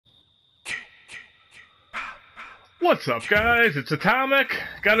What's up, guys? It's Atomic.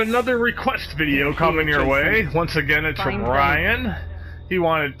 Got another request video coming your way. Once again, it's from Ryan. He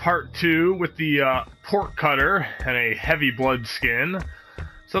wanted part 2 with the pork cutter and a heavy blood skin.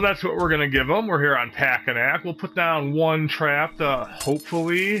 So that's what we're going to give him. We're here on Pack-a-Knack. We'll put down one trap to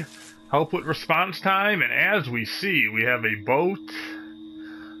hopefully help with response time. And as we see, we have a boat.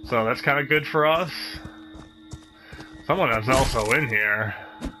 So that's kind of good for us. Someone is also in here.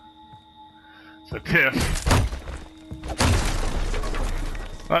 It's a Tiff.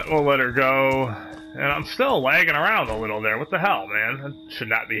 But we'll let her go. And I'm still lagging around a little there. What the hell, man? That should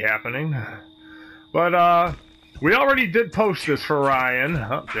not be happening. But, we already did post this for Ryan.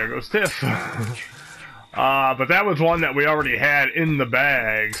 Oh, there goes Tiff. But that was one that we already had in the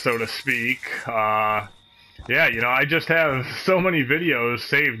bag, so to speak. Yeah, you know, I just have so many videos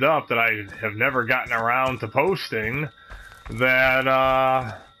saved up that I have never gotten around to posting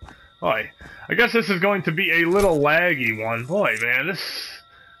that, boy, I guess this is going to be a little laggy one. Boy, man, this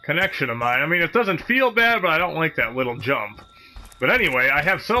connection of mine, I mean, it doesn't feel bad, but I don't like that little jump. But anyway, I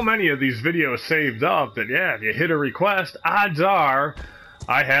have so many of these videos saved up that, yeah, if you hit a request, odds are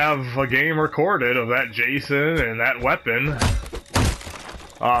I have a game recorded of that Jason and that weapon.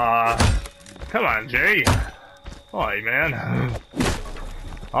 Come on, Jay. Boy, man.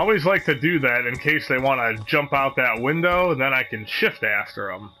 Always like to do that in case they want to jump out that window, and then I can shift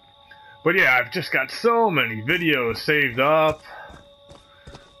after them. But yeah, I've just got so many videos saved up.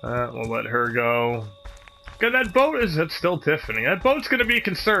 We'll let her go. God, that boat that's still Tiffany. That boat's going to be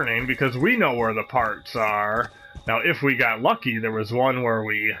concerning because we know where the parts are. Now, if we got lucky, there was one where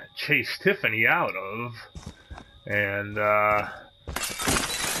we chased Tiffany out of. And,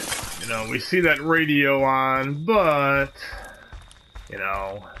 you know, we see that radio on, but, you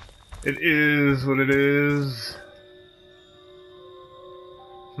know, it is what it is.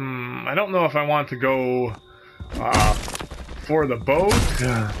 I don't know if I want to go for the boat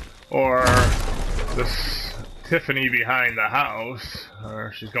or this Tiffany behind the house,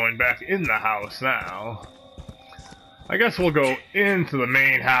 or she's going back in the house now. I guess we'll go into the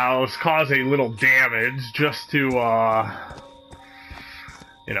main house, cause a little damage just to,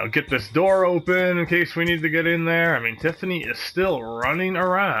 you know, get this door open in case we need to get in there. I mean, Tiffany is still running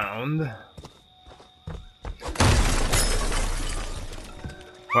around.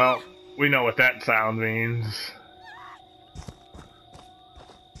 Well, we know what that sound means.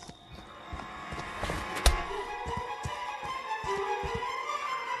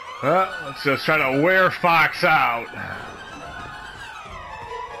 Let's just try to wear Fox out.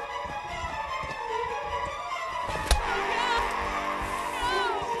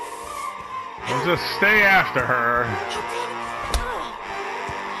 We'll just stay after her.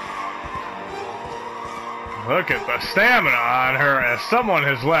 Look at the stamina on her as someone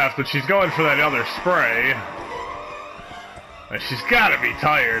has left, but she's going for that other spray. And she's gotta be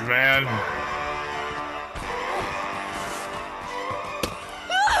tired, man.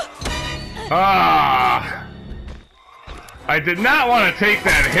 Ah! I did not want to take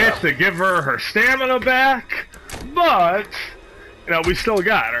that hit to give her her stamina back, but, you know, we still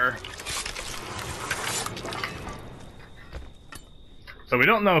got her. So we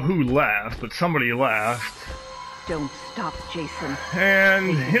don't know who left, but somebody left. Don't stop, Jason.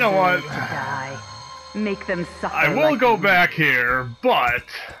 And, you know what? Make them suffer. I will go back here, but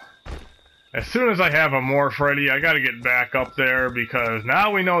as soon as I have a morph ready, I gotta get back up there because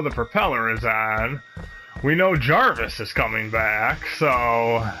now we know the propeller is on. We know Jarvis is coming back,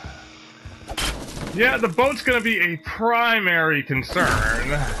 so yeah, the boat's gonna be a primary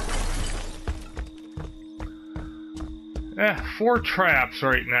concern. 4 traps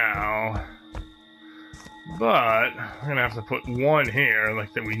right now, but we're gonna have to put one here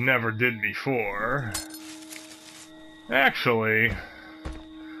like that we never did before. Actually,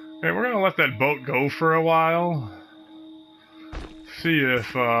 hey, we're gonna let that boat go for a while. See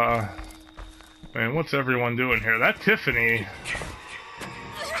if, man, what's everyone doing here? That Tiffany.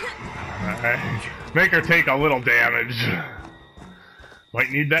 Alright. Make her take a little damage.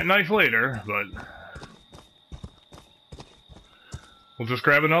 Might need that knife later, but we'll just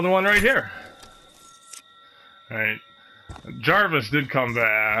grab another one right here. Alright. Jarvis did come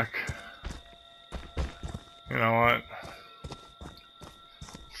back. You know what?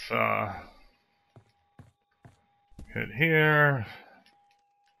 Hit here.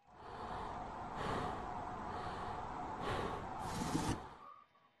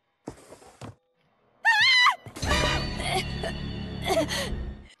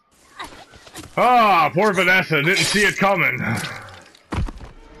 Ah, poor Vanessa, didn't see it coming.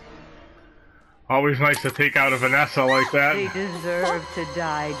 Always nice to take out a Vanessa like that. They deserve to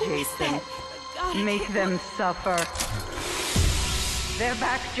die, Jason. Make them suffer. They're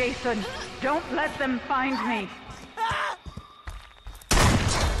back, Jason. Don't let them find me.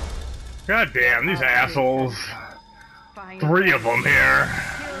 God damn, these assholes. Find 3 of them here.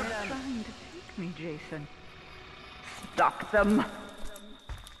 They're trying to take me, Jason. Stop them.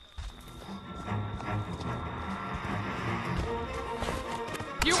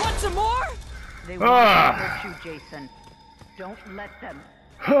 You want some more? They want to hurt you, Jason. Don't let them.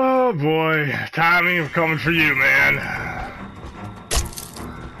 Oh boy, Tommy, I'm coming for you, man.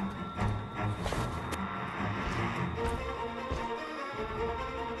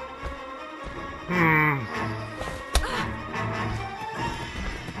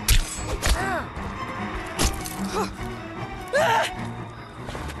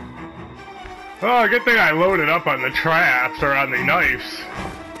 Oh, good thing I loaded up on the traps, or on the knives.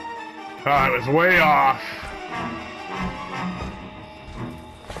 Oh, I was way off.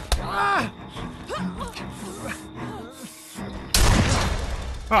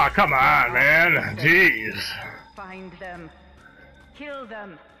 Oh, come on, man. Jeez. Find them. Kill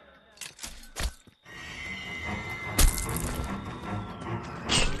them.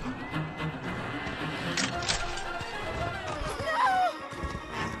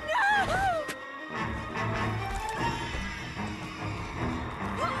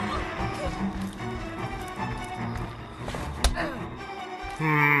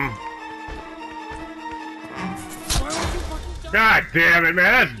 God damn it,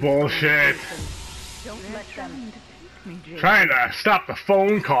 man, that's bullshit. Don't let them take me, Jason. Trying to stop the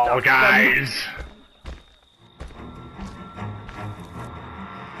phone call, guys.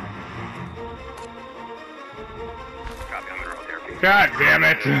 God damn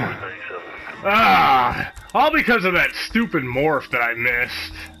it. Ah, all because of that stupid morph that I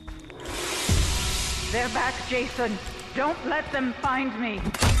missed. They're back, Jason. Don't let them find me.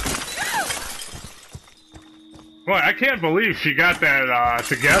 Boy, I can't believe she got that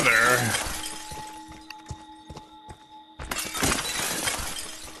together.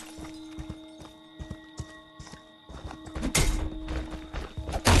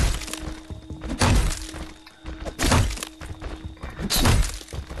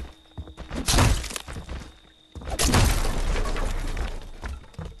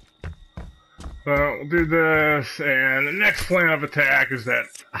 We'll do this, and the next plan of attack is that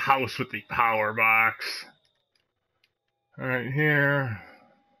house with the power box. Right here.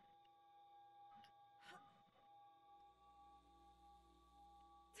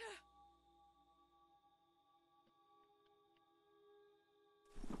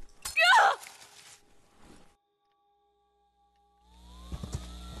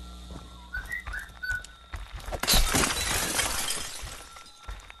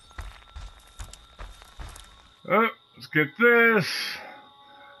 Oh, let's get this.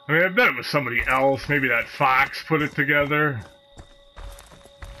 I mean, I bet it was somebody else. Maybe that fox put it together.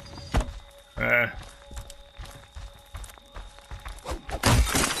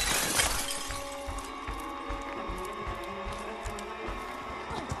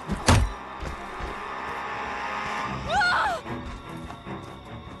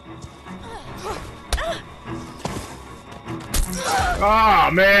 Oh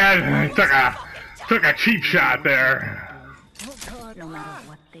man, took a cheap shot there. No matter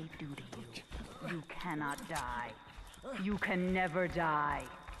what they do to you, you cannot die. You can never die.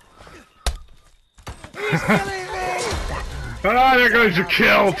 He's killing me! Oh, there goes your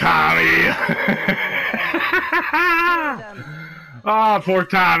kill, Tommy. Oh, poor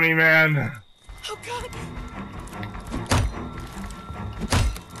Tommy, man. Oh God!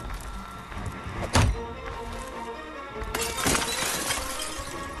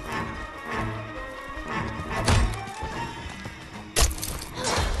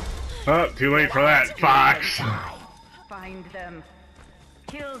 Oh, too late for that, fox. Find them.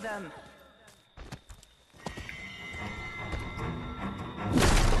 Kill them.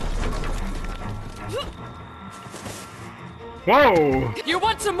 Whoa! You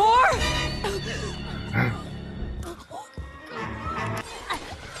want some more?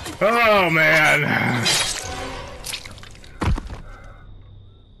 Oh, man.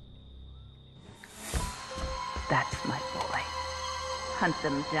 That's my boy. Hunt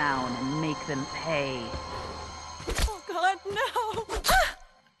them down and make them pay. Oh God, no!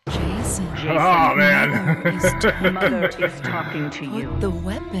 Jason, Oh, man. Mother is talking to you. put the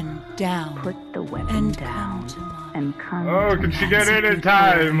weapon down. Put the weapon And down come to mom. and come. Oh, to can she me. get in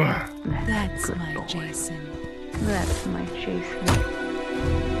time? That's good my boy. Jason. That's my Jason.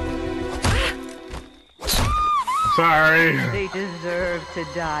 Sorry. They deserve to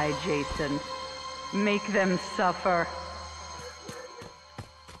die, Jason. Make them suffer.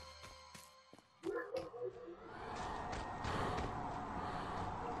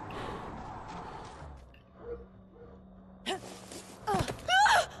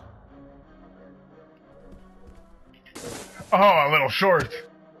 Oh, a little short.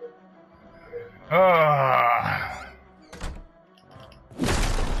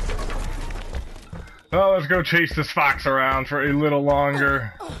 Well, let's go chase this fox around for a little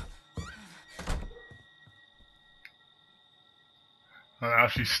longer. Well, now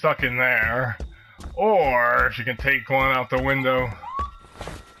she's stuck in there. Or she can take one out the window.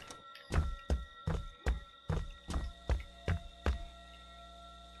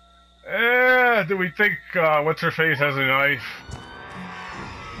 Do we think what's-her-face has a knife?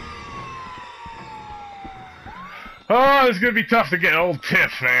 Oh, it's gonna be tough to get old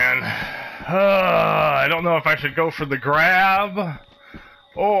Tiff, man. I don't know if I should go for the grab,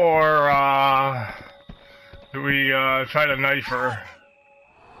 or do we try to knife her?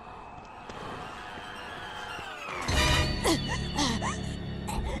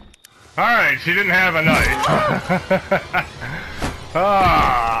 Alright, she didn't have a knife.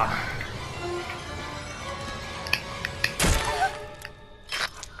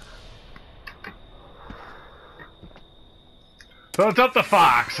 So it's up to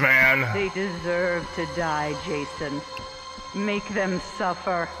Fox, man. They deserve to die, Jason. Make them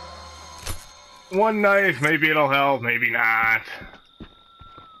suffer. One knife, maybe it'll help, maybe not.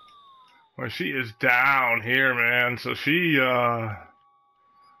 Well, she is down here, man, so she, you know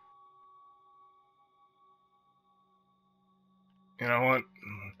what?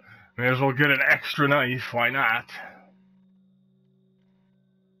 May as well get an extra knife, why not?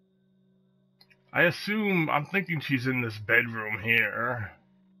 I'm thinking she's in this bedroom here.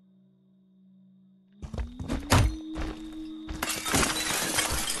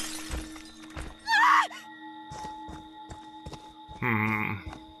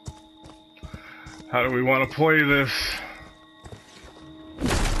 How do we want to play this?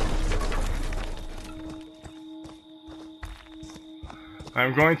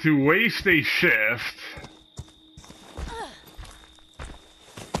 I'm going to waste a shift.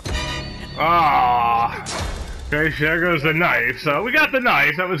 Ah, okay, there goes the knife. So we got the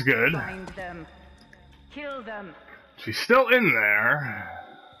knife. That was good. Find them. Kill them. She's still in there.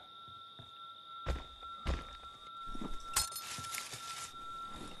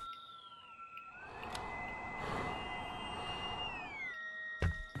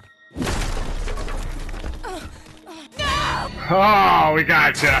 Oh, we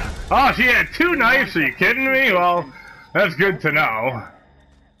gotcha. Oh, she had two knives. Are you kidding me? Well, that's good to know.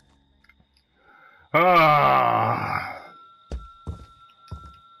 Ah.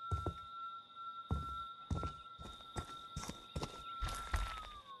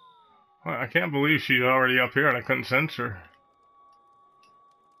 Well, I can't believe she's already up here and I couldn't sense her.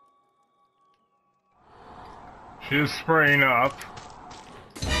 She is spraying up.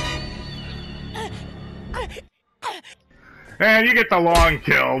 And you get the long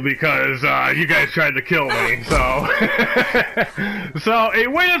kill because you guys tried to kill me, so... So, a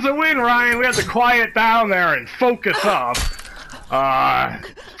win is a win, Ryan. We have to quiet down there and focus up.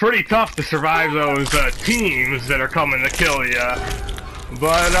 It's pretty tough to survive those teams that are coming to kill you.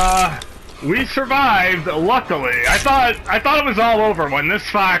 But, we survived, luckily. I thought it was all over when this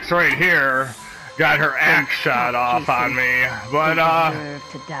fox right here got her axe shot off on me, but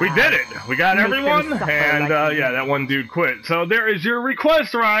we did it. We got everyone, and yeah, that one dude quit. So there is your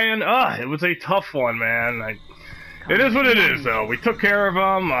request, Ryan. It was a tough one, man. It is what it is, though. We took care of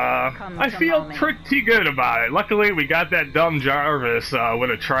them. I feel pretty good about it. Luckily, we got that dumb Jarvis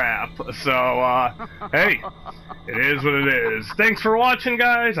with a trap. So, hey, it is what it is. Thanks for watching,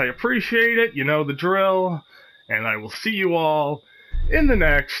 guys. I appreciate it. You know the drill. And I will see you all in the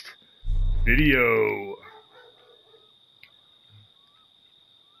next video.